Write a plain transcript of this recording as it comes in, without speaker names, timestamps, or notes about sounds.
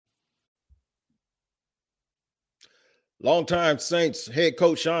Longtime Saints head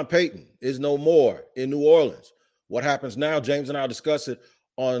coach Sean Payton is no more in New Orleans. What happens now? James and I will discuss it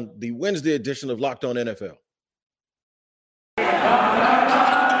on the Wednesday edition of Locked On NFL.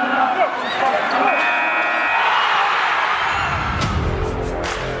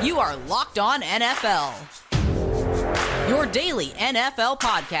 You are Locked On NFL, your daily NFL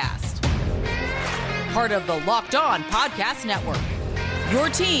podcast. Part of the Locked On Podcast Network, your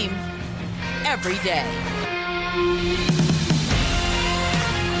team every day.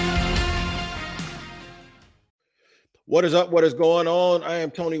 What is up? What is going on? I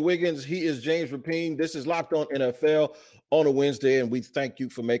am Tony Wiggins. He is James Rapine. This is Locked On NFL on a Wednesday, and we thank you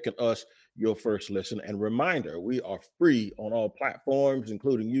for making us your first listen. And reminder, we are free on all platforms,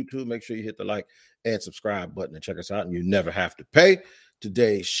 including YouTube. Make sure you hit the like and subscribe button and check us out, and you never have to pay.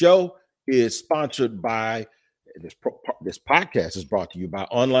 Today's show is sponsored by this podcast is brought to you by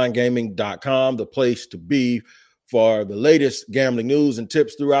onlinegaming.com, the place to be for the latest gambling news and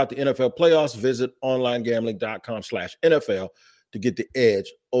tips throughout the NFL playoffs. Visit onlinegambling.com/NFL to get the edge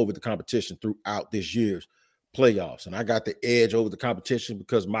over the competition throughout this year's playoffs. And I got the edge over the competition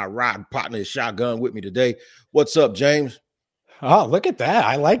because my ride partner is shotgun with me today. What's up, James? Oh, look at that.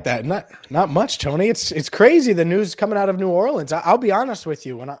 I like that. Not much, Tony. It's crazy, the news coming out of New Orleans. I'll be honest with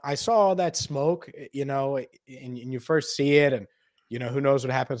you. When I saw all that smoke, and you first see it, and, who knows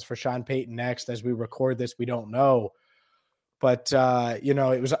what happens for Sean Payton next. As we record this, we don't know. But, it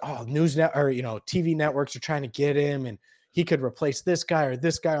was TV networks are trying to get him, and he could replace this guy or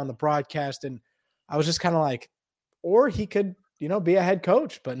this guy on the broadcast. And I was just kind of like, or he could, be a head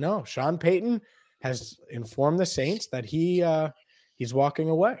coach. But no, Sean Payton has informed the Saints that he's walking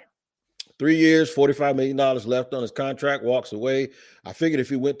away. 3 years, $45 million left on his contract, walks away. I figured if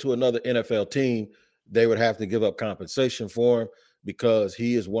he went to another NFL team, they would have to give up compensation for him because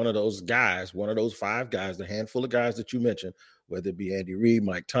he is one of those guys, one of those five guys, the handful of guys that you mentioned, whether it be Andy Reid,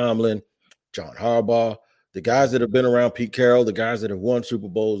 Mike Tomlin, John Harbaugh, the guys that have been around, Pete Carroll, the guys that have won Super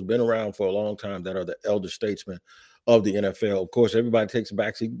Bowls, been around for a long time, that are the elder statesmen of the NFL. Of course, everybody takes a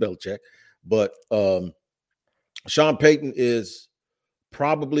backseat Belichick. But Sean Payton is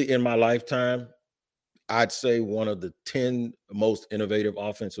probably in my lifetime, I'd say one of the 10 most innovative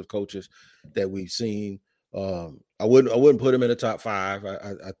offensive coaches that we've seen. I wouldn't put him in the top five.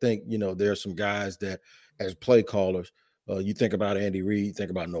 I think, there are some guys that as play callers, you think about Andy Reid, you think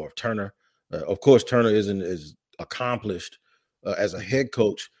about Norv Turner. Of course, Turner isn't as accomplished as a head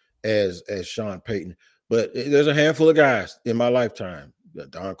coach as Sean Payton. But there's a handful of guys in my lifetime,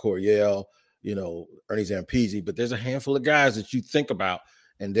 Don Coryell, Ernie Zampese, but there's a handful of guys that you think about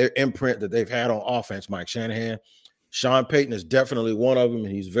and their imprint that they've had on offense. Mike Shanahan, Sean Payton is definitely one of them,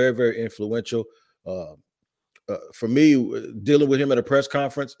 and he's very, very influential. For me, dealing with him at a press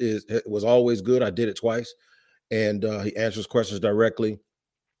conference was always good. I did it twice, and he answers questions directly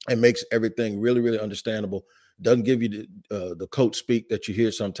and makes everything really, really understandable. Doesn't give you the coach speak that you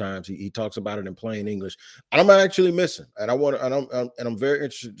hear sometimes. He talks about it in plain English. I'm actually missing, and I'm very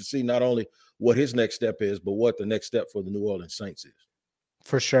interested to see not only what his next step is, but what the next step for the New Orleans Saints is.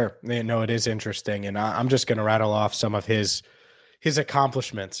 For sure, it is interesting, and I'm just going to rattle off some of his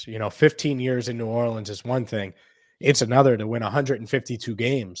accomplishments. 15 years in New Orleans is one thing; it's another to win 152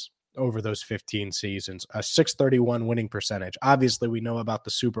 games over those 15 seasons, a .631 winning percentage. Obviously, we know about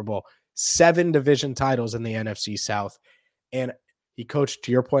the Super Bowl. 7 division titles in the NFC South. And he coached,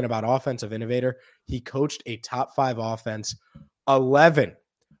 to your point about offensive innovator, he coached a top 5 offense 11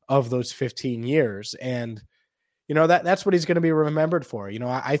 of those 15 years. And, that's what he's going to be remembered for.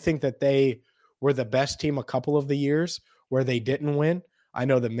 I think that they were the best team a couple of the years where they didn't win. I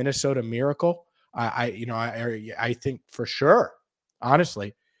know the Minnesota Miracle. I think for sure,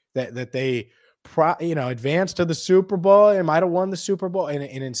 honestly, that they advanced to the Super Bowl and might have won the Super Bowl, and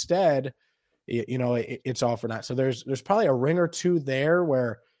instead, it's all for naught. So there's probably a ring or two there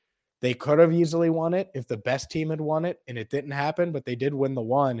where they could have easily won it if the best team had won it, and it didn't happen, but they did win the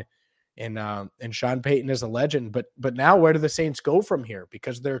one. And Sean Payton is a legend. But now where do the Saints go from here?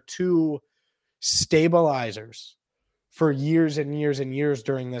 Because they're two stabilizers for years and years and years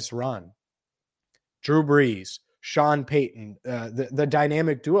during this run. Drew Brees, Sean Payton, the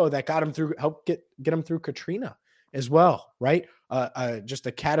dynamic duo that got him through, helped get him through Katrina as well, right? Just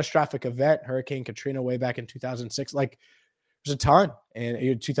a catastrophic event, Hurricane Katrina, way back in 2006. Like, there's a ton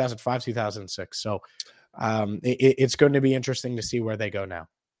in 2005, 2006. So it's going to be interesting to see where they go now.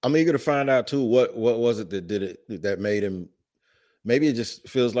 I'm eager to find out too. What was it that did it that made him? Maybe it just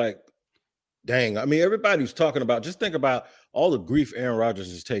feels like, dang. I mean, everybody's talking about. Just think about all the grief Aaron Rodgers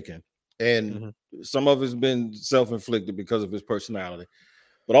has taken, and some of it's been self-inflicted because of his personality.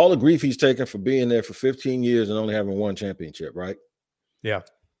 But all the grief he's taken for being there for 15 years and only having one championship, right? Yeah.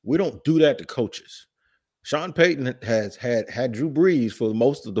 We don't do that to coaches. Sean Payton has had Drew Brees for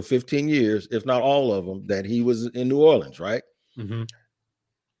most of the 15 years, if not all of them, that he was in New Orleans, right? Mm-hmm.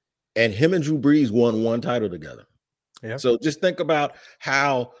 And him and Drew Brees won one title together. Yeah. So just think about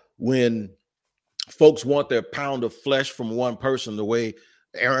how when folks want their pound of flesh from one person, the way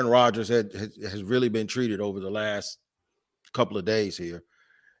Aaron Rodgers has really been treated over the last couple of days here,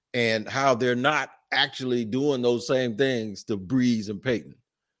 and how they're not actually doing those same things to Brees and Payton.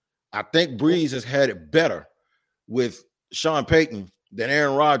 I think Brees has had it better with Sean Payton than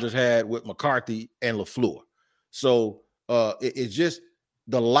Aaron Rodgers had with McCarthy and LaFleur. So it's just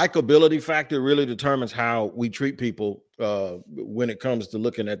the likability factor really determines how we treat people when it comes to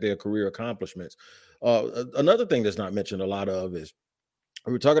looking at their career accomplishments. Another thing that's not mentioned a lot of is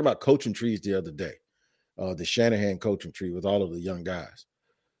we were talking about coaching trees the other day, the Shanahan coaching tree with all of the young guys.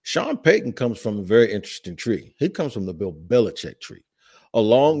 Sean Payton comes from a very interesting tree. He comes from the Bill Belichick tree,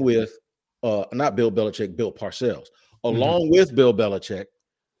 along with not Bill Belichick, Bill Parcells, along with Bill Belichick,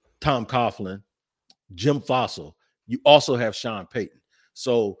 Tom Coughlin, Jim Fossil. You also have Sean Payton.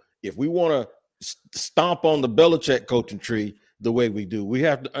 So if we want to stomp on the Belichick coaching tree the way we do, we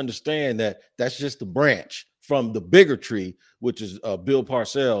have to understand that that's just the branch from the bigger tree, which is Bill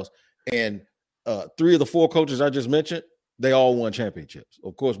Parcells. And 3 of the 4 coaches I just mentioned, they all won championships.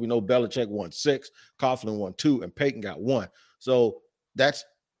 Of course, we know Belichick won 6, Coughlin won 2, and Payton got 1. So that's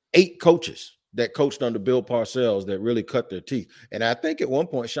 8 coaches that coached under Bill Parcells that really cut their teeth. And I think at one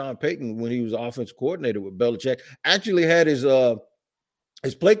point, Sean Payton, when he was offensive coordinator with Belichick, actually had his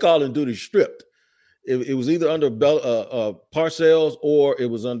play calling duties stripped. It was either under Parcells or it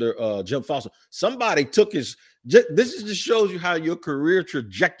was under Jim Fossil. Somebody took his. This just shows you how your career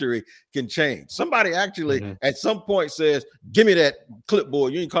trajectory can change. Somebody actually at some point says, "Give me that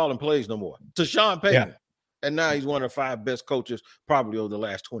clipboard. You ain't calling plays no more." To Sean Payton, and now he's one of the 5 best coaches probably over the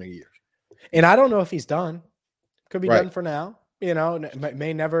last 20 years. And I don't know if he's done. Could be done for now. You know,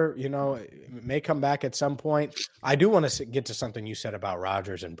 may never. You know, may come back at some point. I do want to get to something you said about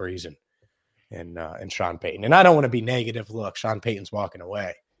Rodgers and Brees and Sean Payton. And I don't want to be negative. Look, Sean Payton's walking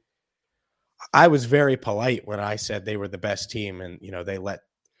away. I was very polite when I said they were the best team and, you know, they let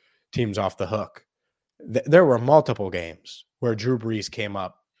teams off the hook. There were multiple games where Drew Brees came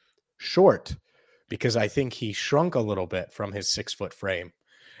up short because I think he shrunk a little bit from his 6-foot frame.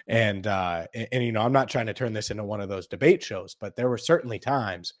 And, you know, I'm not trying to turn this into one of those debate shows, but there were certainly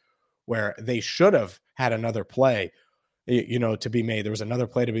times where they should have had another play, you know, to be made. There was another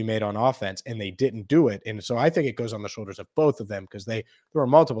play to be made on offense and they didn't do it. And so I think it goes on the shoulders of both of them because there were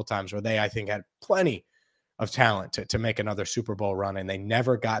multiple times where they, I think, had plenty of talent to make another Super Bowl run and they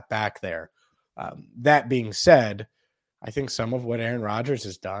never got back there. That being said, I think some of what Aaron Rodgers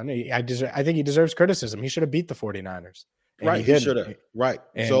has done, I think he deserves criticism. He should have beat the 49ers. Right. He should have. Right.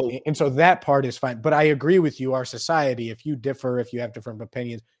 And so that part is fine. But I agree with you, our society, if you differ, if you have different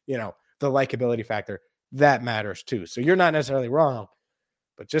opinions, you know, the likability factor, that matters too. So you're not necessarily wrong,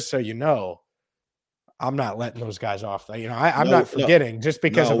 but just so you know, I'm not letting those guys off. You know, I'm not forgetting just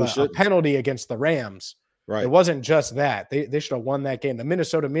because of a penalty against the Rams. Right. It wasn't just that. They should have won that game. The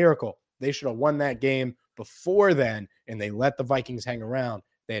Minnesota Miracle, they should have won that game before then, and they let the Vikings hang around.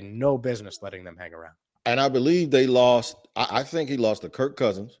 They had no business letting them hang around. And I believe they lost. I think he lost to Kirk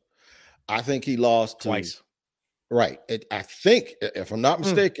Cousins. I think he lost twice. Right. I think, if I'm not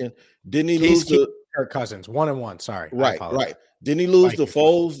mistaken, didn't he lose to Kirk Cousins? 1-1. Sorry. Right. Right. Didn't he lose to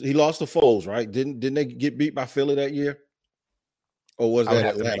Foles? He lost to Foles, right? Didn't they get beat by Philly that year? Or was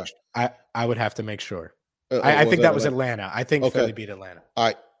that Atlanta? I would have to make sure. I think that was Atlanta. I think Philly beat Atlanta. All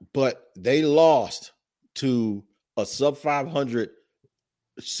right. But they lost to a sub 500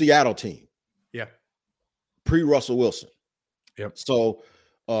 Seattle team. Yeah. Pre-Russell Wilson. Yep. So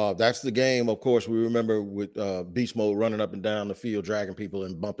that's the game, of course, we remember with Beast Mode running up and down the field, dragging people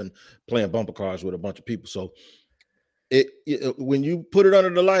and playing bumper cars with a bunch of people. So when you put it under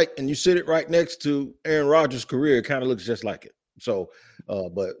the light and you sit it right next to Aaron Rodgers' career, it kind of looks just like it. So,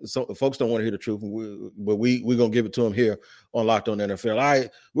 but folks don't want to hear the truth, but we're going to give it to them here on Locked On NFL. All right,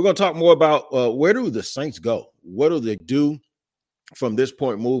 we're going to talk more about where do the Saints go? What do they do from this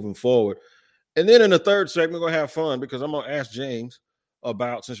point moving forward? And then in the third segment, we're going to have fun because I'm going to ask James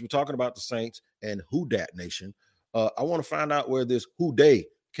about, since we're talking about the Saints and Who Dat Nation, I want to find out where this Who Dey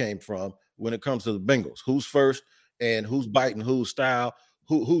came from when it comes to the Bengals. Who's first and who's biting whose style,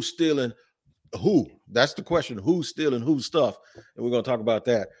 who's stealing who? That's the question. Who's stealing whose stuff? And we're going to talk about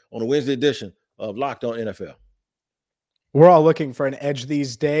that on the Wednesday edition of Locked On NFL. We're all looking for an edge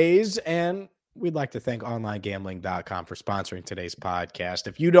these days, and we'd like to thank onlinegambling.com for sponsoring today's podcast.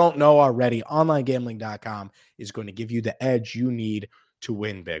 If you don't know already, onlinegambling.com is going to give you the edge you need to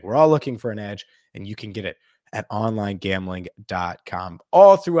win big. We're all looking for an edge, and you can get it at onlinegambling.com.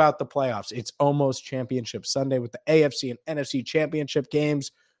 All throughout the playoffs, it's almost championship Sunday with the AFC and NFC championship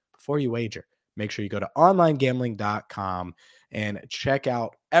games. Before you wager, make sure you go to onlinegambling.com and check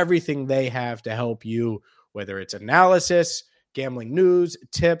out everything they have to help you, whether it's analysis, gambling news,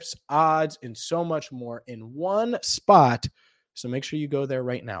 tips, odds, and so much more in one spot. So make sure you go there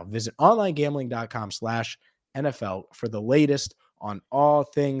right now. Visit onlinegambling.com/NFL for the latest on all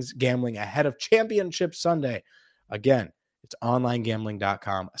things gambling ahead of Championship Sunday. Again, it's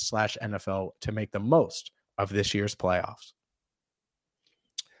onlinegambling.com/NFL to make the most of this year's playoffs.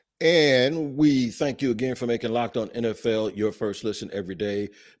 And we thank you again for making Locked On NFL your first listen every day.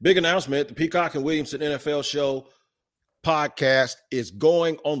 Big announcement, the Peacock and Williamson NFL Show podcast is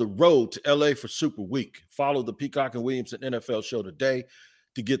going on the road to LA for Super Week. Follow the Peacock and Williamson NFL Show today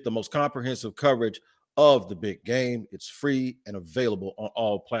to get the most comprehensive coverage of the big game. It's free and available on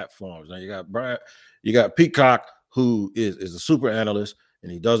all platforms. Now you got Peacock, who is a super analyst,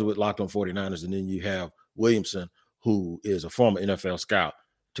 and he does it with Locked On 49ers. And then you have Williamson, who is a former NFL scout.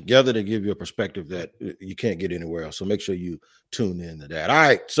 Together to give you a perspective that you can't get anywhere else. So make sure you tune in to that. All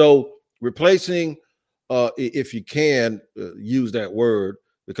right. So replacing, if you can use that word,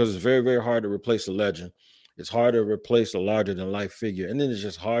 because it's very, very hard to replace a legend. It's hard to replace a larger than life figure. And then it's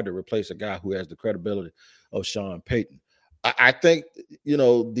just hard to replace a guy who has the credibility of Sean Payton. I think,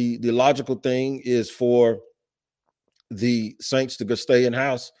 the logical thing is for the Saints to go stay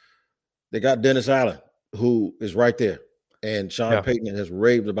in-house. They got Dennis Allen, who is right there. And Sean Payton has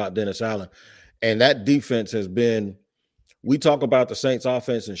raved about Dennis Allen. And that defense has been, we talk about the Saints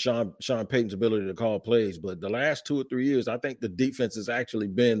offense and Sean Payton's ability to call plays, but the last 2 or 3 years, I think the defense has actually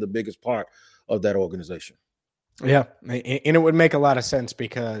been the biggest part of that organization. Yeah, and it would make a lot of sense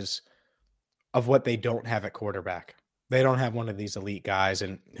because of what they don't have at quarterback. They don't have one of these elite guys,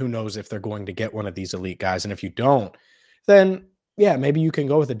 and who knows if they're going to get one of these elite guys. And if you don't, then, yeah, maybe you can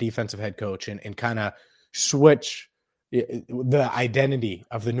go with a defensive head coach and kind of switch the identity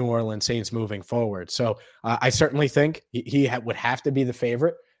of the New Orleans Saints moving forward. So I certainly think he would have to be the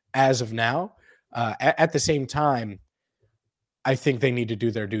favorite as of now. At the same time, I think they need to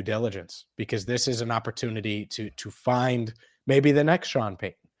do their due diligence because this is an opportunity to find maybe the next Sean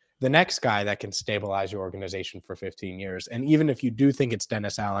Payton, the next guy that can stabilize your organization for 15 years. And even if you do think it's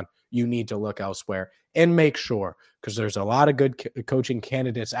Dennis Allen, you need to look elsewhere and make sure, because there's a lot of good coaching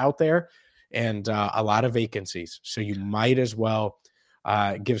candidates out there and a lot of vacancies. So you might as well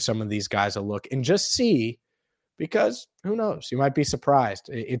give some of these guys a look and just see, because who knows? You might be surprised.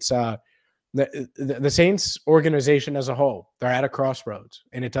 It's the Saints organization as a whole. They're at a crossroads,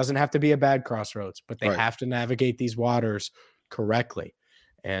 and it doesn't have to be a bad crossroads, but they have to navigate these waters correctly.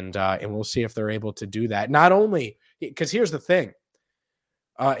 And we'll see if they're able to do that. Not only because here's the thing.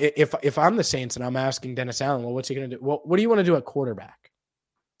 If I'm the Saints and I'm asking Dennis Allen, well, what's he going to do? Well, what do you want to do at quarterback?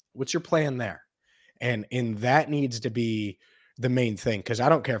 What's your plan there? And that needs to be the main thing, because I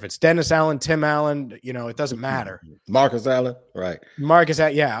don't care if it's Dennis Allen, Tim Allen, it doesn't matter. Marcus Allen, right.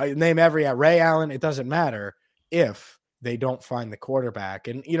 Name every Ray Allen. It doesn't matter if they don't find the quarterback.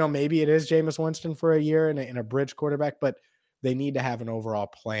 And, maybe it is Jameis Winston for a year in a bridge quarterback, but they need to have an overall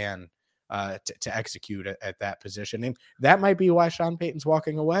plan to execute at that position. And that might be why Sean Payton's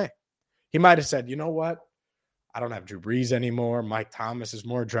walking away. He might have said, you know what? I don't have Drew Brees anymore. Mike Thomas is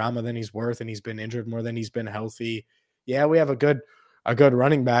more drama than he's worth, and he's been injured more than he's been healthy. Yeah, we have a good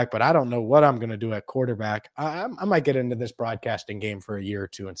running back, but I don't know what I'm going to do at quarterback. I might get into this broadcasting game for a year or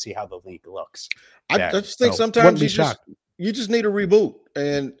two and see how the league looks. I just think sometimes you just need a reboot,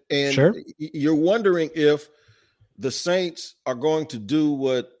 and sure. You're wondering if the Saints are going to do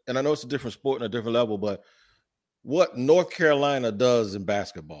what, and I know it's a different sport and a different level, but what North Carolina does in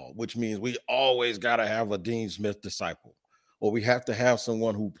basketball, which means we always got to have a Dean Smith disciple, or we have to have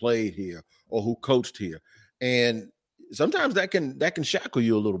someone who played here or who coached here. And sometimes that can shackle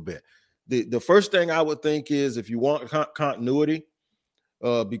you a little bit. The first thing I would think is, if you want continuity,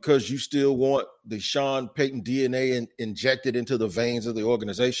 because you still want the Sean Payton DNA injected into the veins of the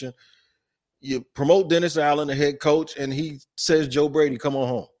organization, you promote Dennis Allen, the head coach, and he says, Joe Brady, come on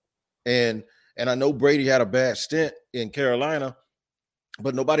home. And I know Brady had a bad stint in Carolina,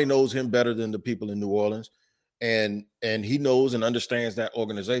 but nobody knows him better than the people in New Orleans. And he knows and understands that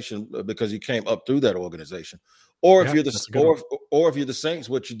organization because he came up through that organization. Or if you're the Saints,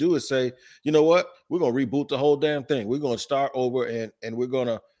 what you do is say, you know what, we're going to reboot the whole damn thing. We're going to start over and we're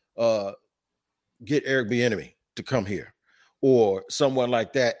going to get Eric Bieniemy to come here. or someone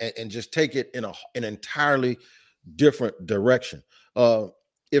like that and just take it in an entirely different direction.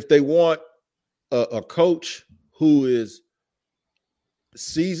 If they want a coach who is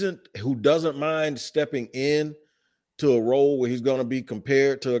seasoned, who doesn't mind stepping in to a role where he's going to be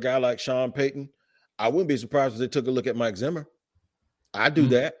compared to a guy like Sean Payton, I wouldn't be surprised if they took a look at Mike Zimmer. I do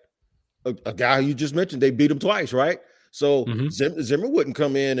that. A guy you just mentioned, they beat him twice, right? So Zimmer wouldn't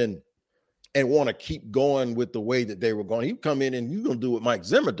come in and want to keep going with the way that they were going. He'd come in and you're going to do what Mike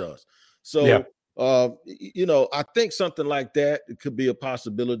Zimmer does. So, I think something like that could be a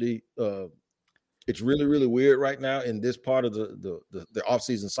possibility. It's really, really weird right now in this part of the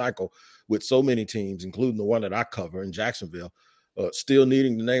offseason cycle with so many teams, including the one that I cover in Jacksonville, still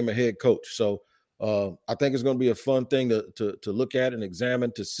needing to name a head coach. So I think it's going to be a fun thing to look at and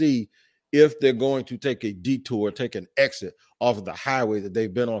examine to see if they're going to take a detour, take an exit off of the highway that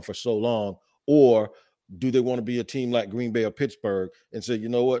they've been on for so long, or do they want to be a team like Green Bay or Pittsburgh and say, you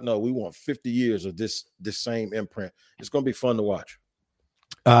know what? No, we want 50 years of this same imprint. It's going to be fun to watch.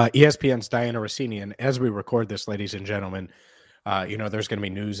 ESPN's Diana Rossini, and as we record this, ladies and gentlemen, there's going to be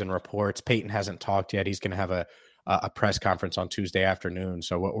news and reports. Payton hasn't talked yet. He's going to have a press conference on Tuesday afternoon.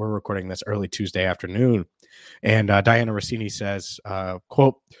 So we're recording this early Tuesday afternoon. And Diana Rossini says,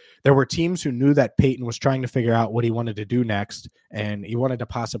 quote, "There were teams who knew that Payton was trying to figure out what he wanted to do next, and he wanted to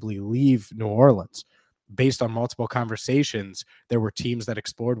possibly leave New Orleans. Based on multiple conversations, there were teams that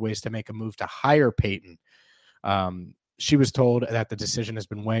explored ways to make a move to hire Payton. She was told that the decision has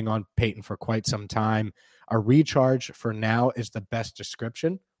been weighing on Payton for quite some time. A recharge for now is the best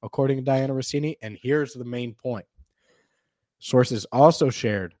description, according to Diana Rossini. And here's the main point. Sources also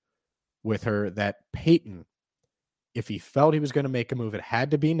shared with her that Payton, if he felt he was going to make a move, it had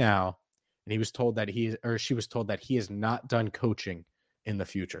to be now. And she was told that he is not done coaching in the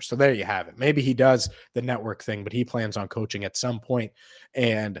future. So there you have it. Maybe he does the network thing, but he plans on coaching at some point.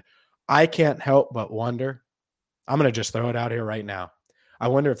 And I can't help but wonder, I'm going to just throw it out here right now. I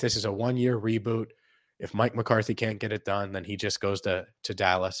wonder if this is a one-year reboot. If Mike McCarthy can't get it done, then he just goes to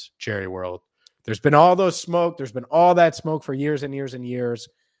Dallas, Jerry World. There's been all those smoke. There's been all that smoke for years and years and years.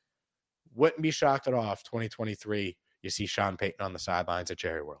 Wouldn't be shocked at all if 2023 you see Sean Payton on the sidelines at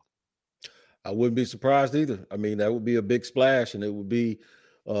Jerry World. I wouldn't be surprised either. I mean, that would be a big splash, and it would be,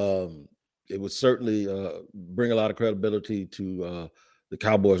 it would certainly bring a lot of credibility to the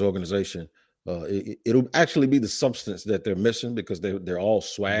Cowboys organization. It'll actually be the substance that they're missing because they're all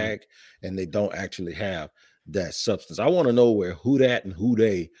swag and they don't actually have that substance. I want to know where who that and who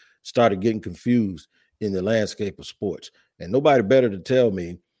they started getting confused in the landscape of sports. And nobody better to tell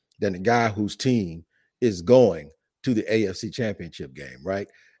me than the guy whose team is going to the AFC Championship game, right?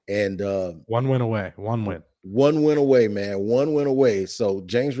 And one win away, man. 1 win away. So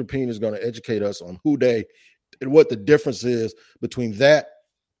James Rapine is going to educate us on who they and what the difference is between that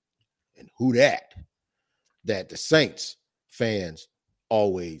and who that the Saints fans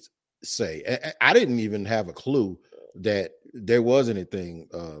always say. I didn't even have a clue that there was anything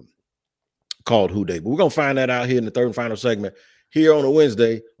called who they, but we're going to find that out here in the third and final segment here on a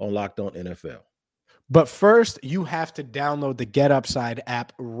Wednesday on Locked On NFL. But first, you have to download the Get Upside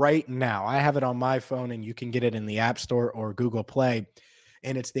app right now. I have it on my phone, and you can get it in the App Store or Google Play.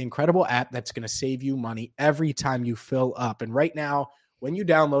 And it's the incredible app that's going to save you money every time you fill up. And right now, when you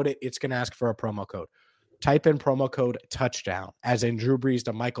download it, it's going to ask for a promo code. Type in promo code touchdown, as in Drew Brees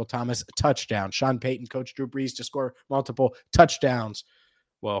to Michael Thomas, touchdown. Sean Payton coached Drew Brees to score multiple touchdowns.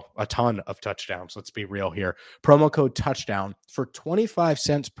 Well, a ton of touchdowns. Let's be real here. Promo code touchdown for 25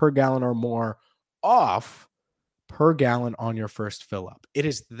 cents per gallon or more off per gallon on your first fill up. It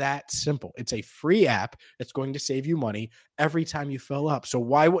is that simple. It's a free app that's going to save you money every time you fill up. So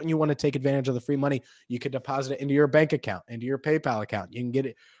why wouldn't you want to take advantage of the free money? You could deposit it into your bank account, into your PayPal account. You can get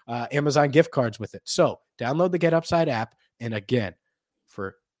it, Amazon gift cards with it. So download the Get Upside app. And again,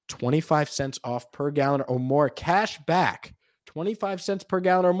 for 25 cents off per gallon or more cash back, 25 cents per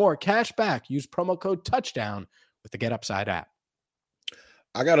gallon or more cash back, use promo code touchdown with the Get Upside app.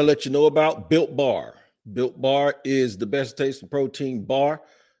 I got to let you know about Built Bar. Built Bar is the best tasting protein bar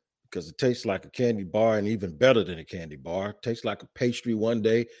because it tastes like a candy bar and even better than a candy bar. It tastes like a pastry one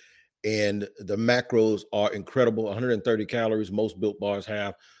day, and the macros are incredible. 130 calories. Most Built Bars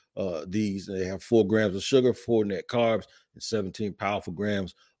have these. They have 4 grams of sugar, 4 net carbs, and 17 powerful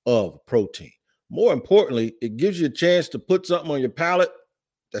grams of protein. More importantly, it gives you a chance to put something on your palate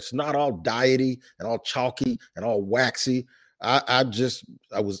that's not all diety and all chalky and all waxy. I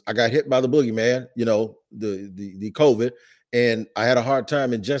got hit by the boogeyman, the COVID, and I had a hard time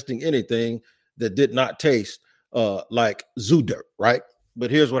ingesting anything that did not taste like zoo dirt, right?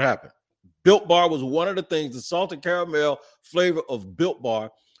 But here's what happened. Built Bar was one of the things. The salted caramel flavor of Built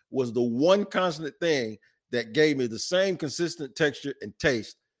Bar was the one constant thing that gave me the same consistent texture and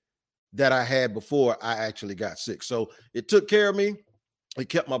taste that I had before I actually got sick. So it took care of me. It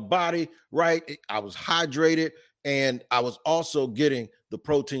kept my body right. I was hydrated, and I was also getting the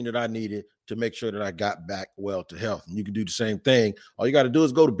protein that I needed to make sure that I got back well to health. And you can do the same thing. All you got to do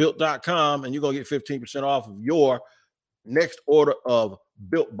is go to built.com, and you're going to get 15% off of your next order of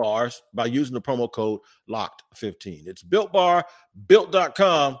Built Bars by using the promo code LOCKED15. It's Built Bar,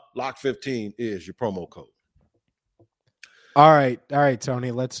 built.com, LOCKED15 is your promo code. All right,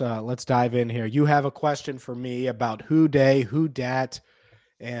 Tony. Let's dive in here. You have a question for me about who day, who dat,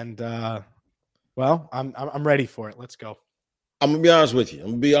 and well, I'm ready for it. Let's go. I'm gonna be honest with you. I'm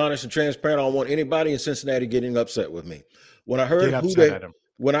gonna be honest and transparent. I don't want anybody in Cincinnati getting upset with me. When I heard who they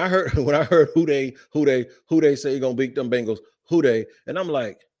say you're gonna beat them Bengals, who they, and I'm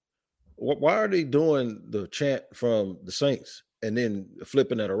like, why are they doing the chant from the Saints and then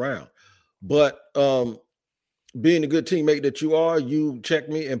flipping that around? But being a good teammate that you are, you checked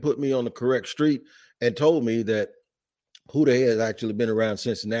me and put me on the correct street and told me that who they has actually been around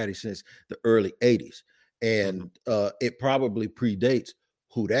Cincinnati since the early 80s. And it probably predates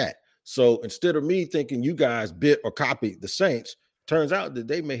who that. So instead of me thinking you guys bit or copied the Saints, turns out that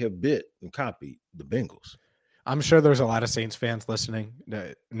they may have bit and copied the Bengals. I'm sure there's a lot of Saints fans listening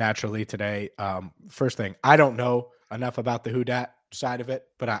naturally today. First thing, I don't know enough about the who dat side of it,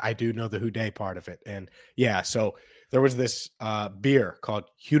 but I do know the who day part of it. And yeah, so there was this beer called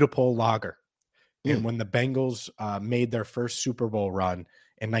Hudipole Lager. And when the Bengals made their first Super Bowl run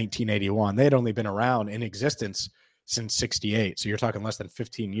in 1981, they had only been around in existence since 68. So you're talking less than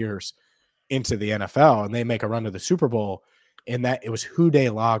 15 years into the NFL, and they make a run to the Super Bowl, and that it was Who Day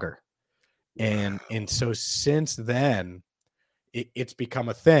Lager. And so since then, it's become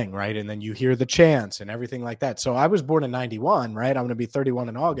a thing, right? And then you hear the chants and everything like that. So I was born in 91, right? I'm going to be 31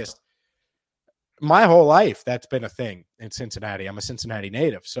 in August. My whole life, that's been a thing in Cincinnati. I'm a Cincinnati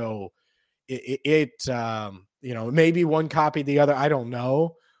native. So maybe one copied the other. I don't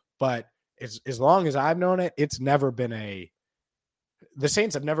know. But as long as I've known it, it's never been the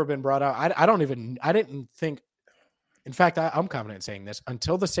Saints have never been brought out. I didn't think, in fact, I'm confident in saying this,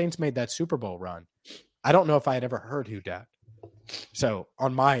 until the Saints made that Super Bowl run, I don't know if I had ever heard who dat. So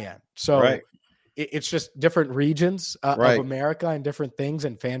on my end, so it's just different regions of America and different things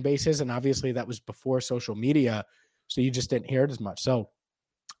and fan bases. And obviously that was before social media. So you just didn't hear it as much. So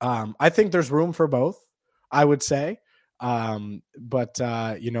I think there's room for both, I would say. But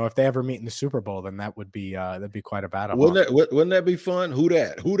if they ever meet in the Super Bowl, then that'd be quite a battle. Wouldn't that be fun? Who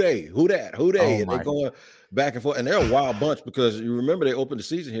dat? Who they? Oh, and they're going back and forth. And they're a wild bunch because you remember they opened the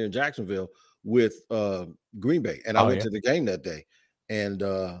season here in Jacksonville with Green Bay. And I went to the game that day. And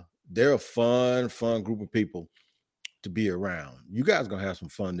they're a fun group of people to be around. You guys gonna have some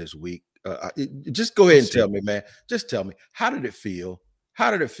fun this week. Just go ahead and tell me, man. Just tell me, how did it feel? How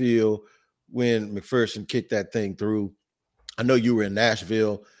did it feel when McPherson kicked that thing through? I know you were in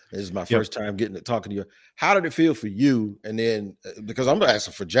Nashville. This is my first time talking to you. How did it feel for you? And then, because I'm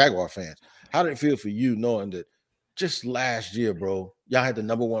asking for Jaguar fans, how did it feel for you knowing that just last year, bro, y'all had the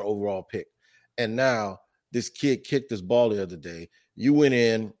number 1 overall pick, and now this kid kicked this ball the other day. You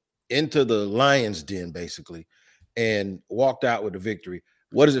went into the lion's den, basically, and walked out with a victory.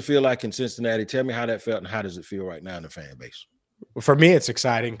 What does it feel like in Cincinnati? Tell me how that felt, and how does it feel right now in the fan base? For me, it's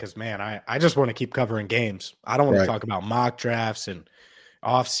exciting because, man, I just want to keep covering games. I don't want to talk about mock drafts and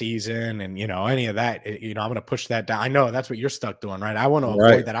off season and, any of that. I'm going to push that down. I know that's what you're stuck doing, right? I want to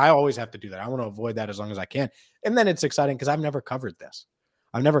avoid that. I always have to do that. I want to avoid that as long as I can. And then it's exciting because I've never covered this.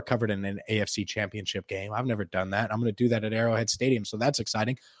 I've never covered an AFC championship game. I've never done that. I'm going to do that at Arrowhead Stadium. So that's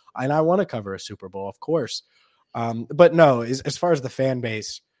exciting. And I want to cover a Super Bowl, of course. But no, as far as the fan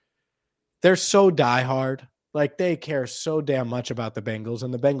base, they're so diehard. Like, they care so damn much about the Bengals,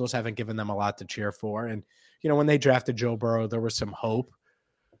 and the Bengals haven't given them a lot to cheer for. And, when they drafted Joe Burrow, there was some hope,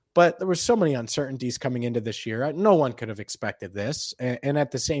 but there were so many uncertainties coming into this year. No one could have expected this. And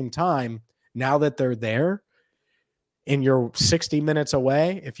at the same time, now that they're there and you're 60 minutes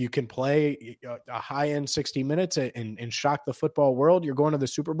away, if you can play a high-end 60 minutes and shock the football world, you're going to the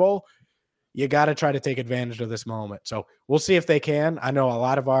Super Bowl, you got to try to take advantage of this moment. So we'll see if they can. I know a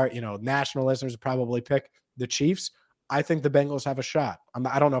lot of our, national listeners probably pick the Chiefs. I think the Bengals have a shot.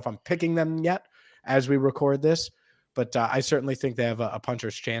 I don't know if I'm picking them yet as we record this, but I certainly think they have a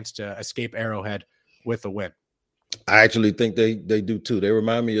puncher's chance to escape Arrowhead with a win. I actually think they do too. They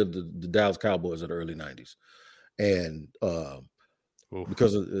remind me of the Dallas Cowboys of the early 90s. And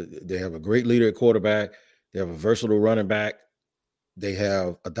because they have a great leader at quarterback, they have a versatile running back. They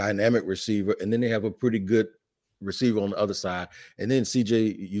have a dynamic receiver, and then they have a pretty good receiver on the other side. And then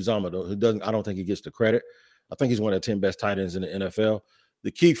CJ Uzomah, who I don't think he gets the credit. I think he's one of the 10 best tight ends in the NFL.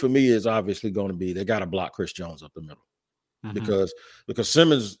 The key for me is obviously going to be they got to block Chris Jones up the middle, because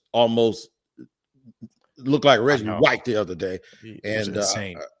Simmons almost looked like Reggie White the other day, and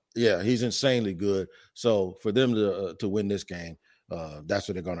insane. He's insanely good. So for them to win this game, that's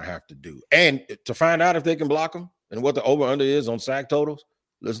what they're going to have to do. And to find out if they can block them and what the over-under is on sack totals,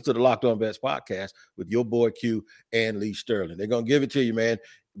 listen to the Locked On Bets podcast with your boy Q and Lee Sterling. They're going to give it to you, man.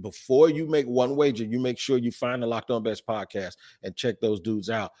 Before you make one wager, you make sure you find the Locked On Bets podcast and check those dudes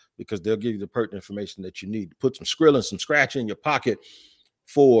out, because they'll give you the pertinent information that you need to put some skrill and some scratch in your pocket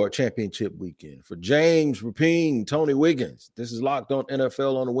for championship weekend. For James Rapine, Tony Wiggins, this is Locked On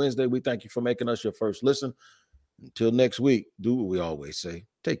NFL on a Wednesday. We thank you for making us your first listen. Until next week, do what we always say.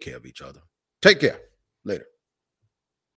 Take care of each other. Take care. Later.